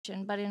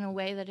but in a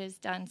way that is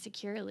done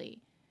securely.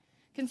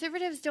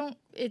 Conservatives don't,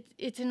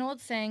 it's an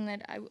old saying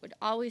that I would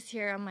always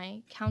hear on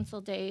my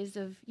council days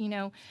of,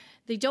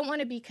 they don't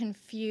want to be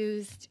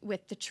confused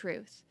with the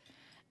truth.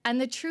 And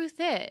the truth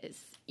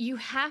is, you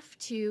have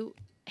to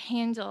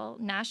handle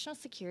national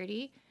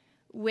security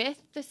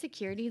with the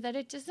security that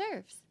it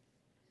deserves.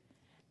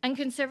 And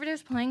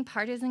Conservatives playing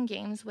partisan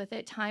games with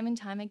it time and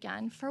time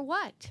again, for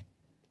what?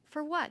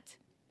 For what?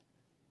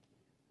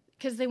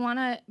 Because they want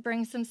to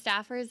bring some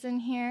staffers in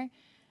here.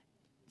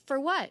 For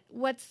what?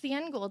 What's the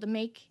end goal? To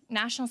make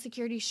national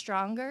security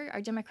stronger, our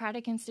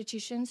democratic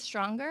institutions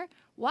stronger?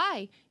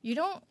 Why?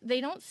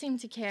 They don't seem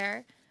to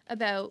care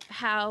about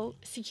how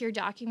secure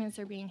documents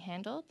are being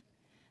handled.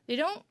 They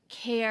don't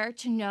care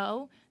to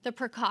know the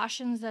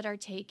precautions that are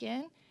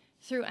taken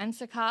through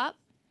NSICOP.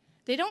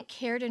 They don't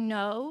care to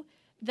know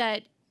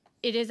that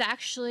it is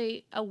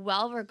actually a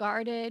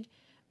well-regarded,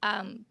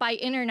 by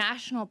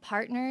international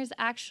partners,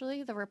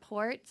 actually, the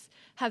reports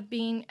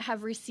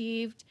have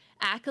received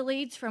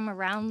accolades from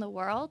around the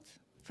world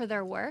for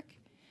their work.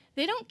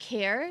 They don't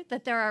care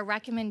that there are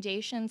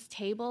recommendations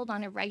tabled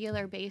on a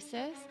regular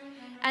basis.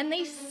 And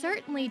they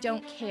certainly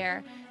don't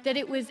care that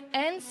it was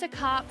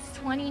NSICOP's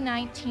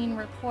 2019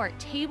 report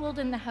tabled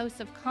in the House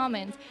of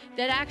Commons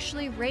that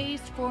actually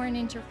raised foreign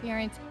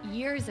interference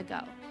years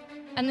ago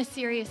and the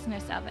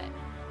seriousness of it.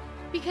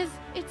 Because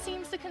it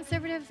seems the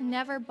Conservatives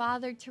never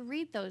bothered to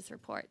read those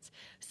reports.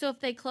 So if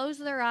they close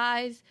their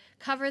eyes,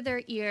 cover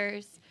their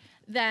ears,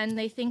 then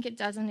they think it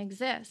doesn't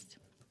exist.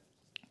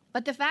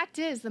 But the fact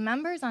is, the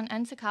members on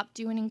NSICOP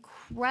do an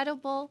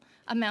incredible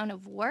amount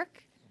of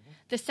work.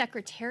 The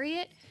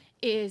Secretariat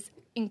is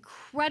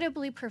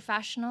incredibly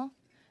professional,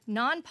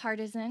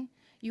 nonpartisan.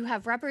 You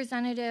have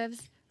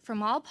representatives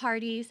from all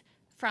parties,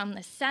 from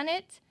the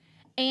Senate,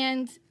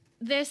 and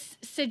this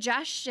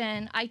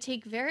suggestion I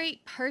take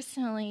very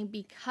personally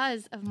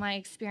because of my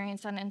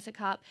experience on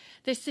NSICOP.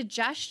 The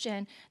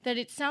suggestion that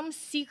it's some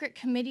secret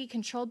committee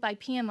controlled by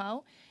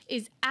PMO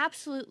is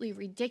absolutely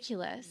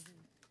ridiculous.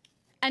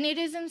 And it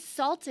is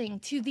insulting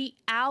to the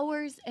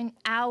hours and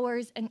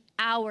hours and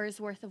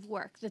hours worth of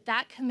work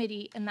that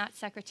committee and that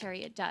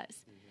secretariat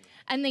does.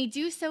 And they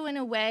do so in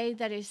a way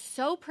that is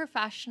so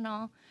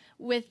professional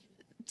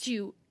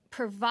to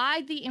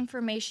provide the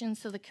information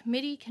so the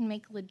committee can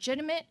make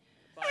legitimate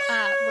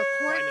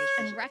reports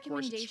and recommendations. Of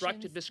course,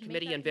 instructed this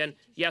committee and then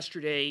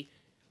yesterday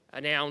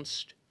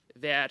announced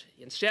that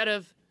instead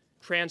of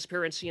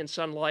transparency and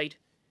sunlight,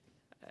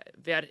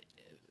 that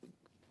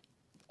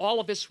all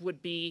of this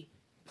would be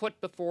put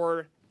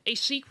before a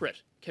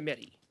secret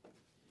committee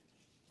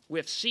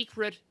with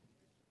secret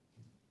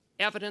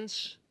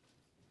evidence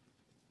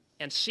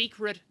and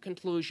secret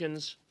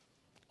conclusions,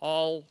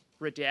 all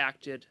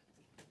redacted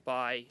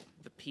by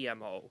the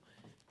PMO,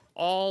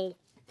 all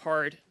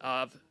part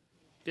of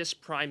this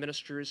Prime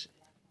Minister's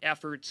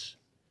efforts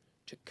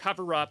to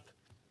cover up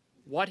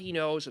what he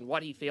knows and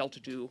what he failed to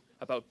do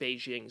about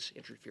Beijing's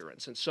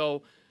interference. And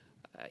so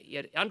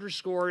it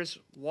underscores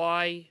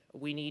why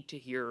we need to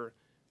hear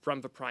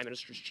from the Prime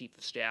Minister's Chief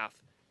of Staff,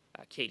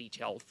 Katie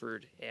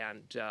Telford.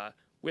 And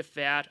with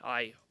that,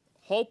 I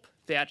hope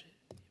that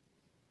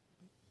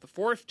the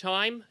fourth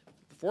time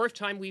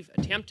we've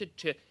attempted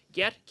to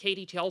get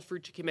Katie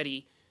Telford to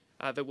committee,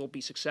 that we'll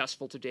be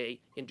successful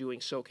today in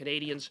doing so.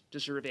 Canadians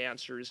deserve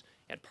answers,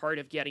 and part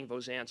of getting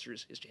those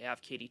answers is to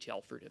have Katie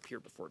Telford appear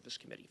before this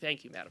committee.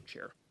 Thank you, Madam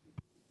Chair.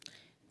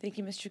 Thank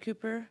you, Mr.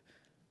 Cooper.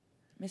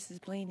 Mrs.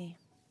 Blainey.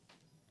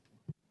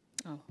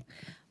 Oh,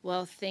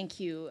 well,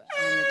 thank you,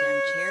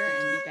 Madam Chair,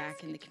 and be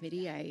back in the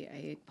committee.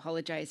 I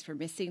apologize for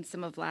missing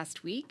some of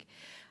last week,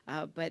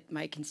 but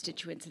my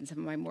constituents in some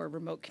of my more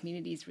remote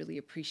communities really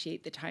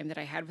appreciate the time that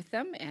I had with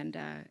them, and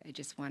I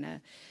just want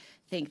to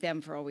thank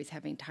them for always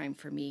having time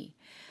for me.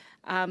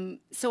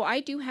 So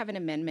I do have an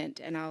amendment,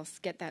 and I'll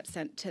get that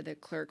sent to the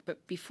clerk.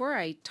 But before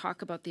I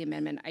talk about the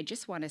amendment, I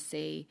just want to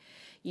say,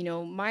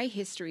 my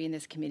history in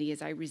this committee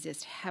is I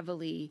resist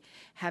heavily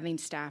having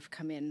staff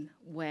come in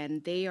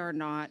when they are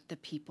not the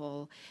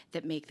people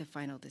that make the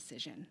final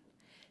decision.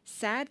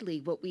 Sadly,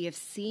 what we have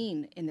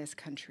seen in this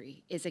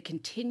country is a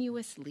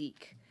continuous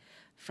leak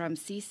from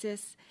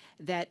CSIS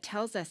that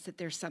tells us that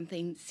there's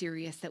something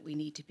serious that we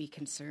need to be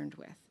concerned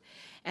with.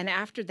 And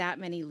after that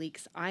many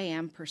leaks, I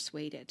am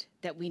persuaded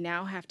that we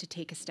now have to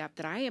take a step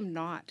that I am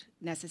not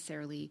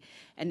necessarily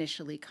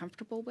initially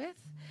comfortable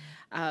with,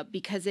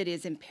 because it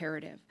is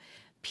imperative.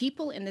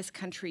 People in this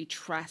country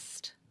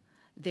trust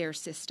their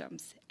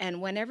systems.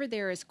 And whenever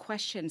there is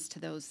questions to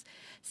those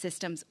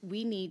systems,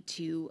 we need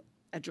to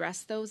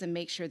address those and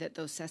make sure that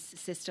those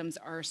systems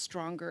are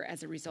stronger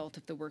as a result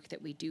of the work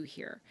that we do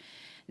here.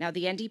 Now,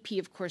 the NDP,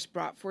 of course,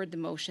 brought forward the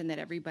motion that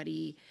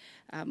everybody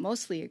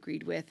mostly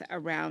agreed with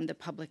around the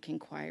public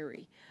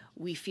inquiry.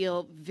 We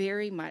feel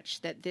very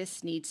much that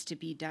this needs to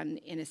be done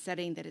in a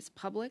setting that is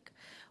public,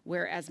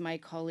 where, as my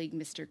colleague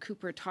Mr.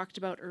 Cooper talked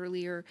about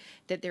earlier,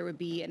 that there would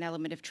be an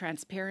element of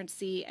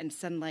transparency and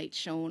sunlight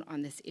shown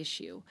on this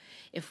issue.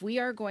 If we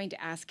are going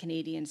to ask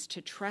Canadians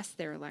to trust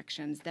their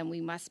elections, then we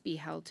must be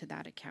held to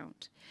that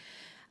account.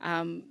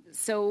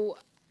 So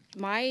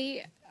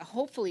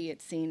hopefully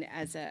it's seen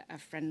as a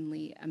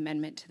friendly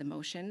amendment to the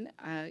motion.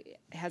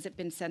 Has it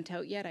been sent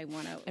out yet?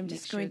 I'm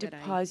just going to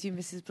pause you,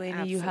 Mrs.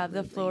 Blainey. You have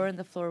the floor, and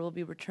the floor will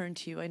be returned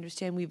to you. I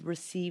understand we've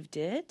received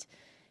it,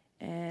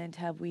 and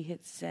have we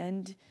hit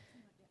send?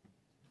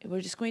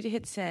 We're just going to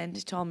hit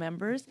send to all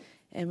members,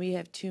 and we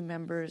have 2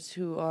 members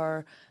who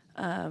are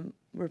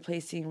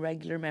replacing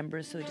regular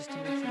members, so just to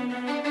make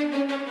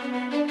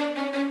sure.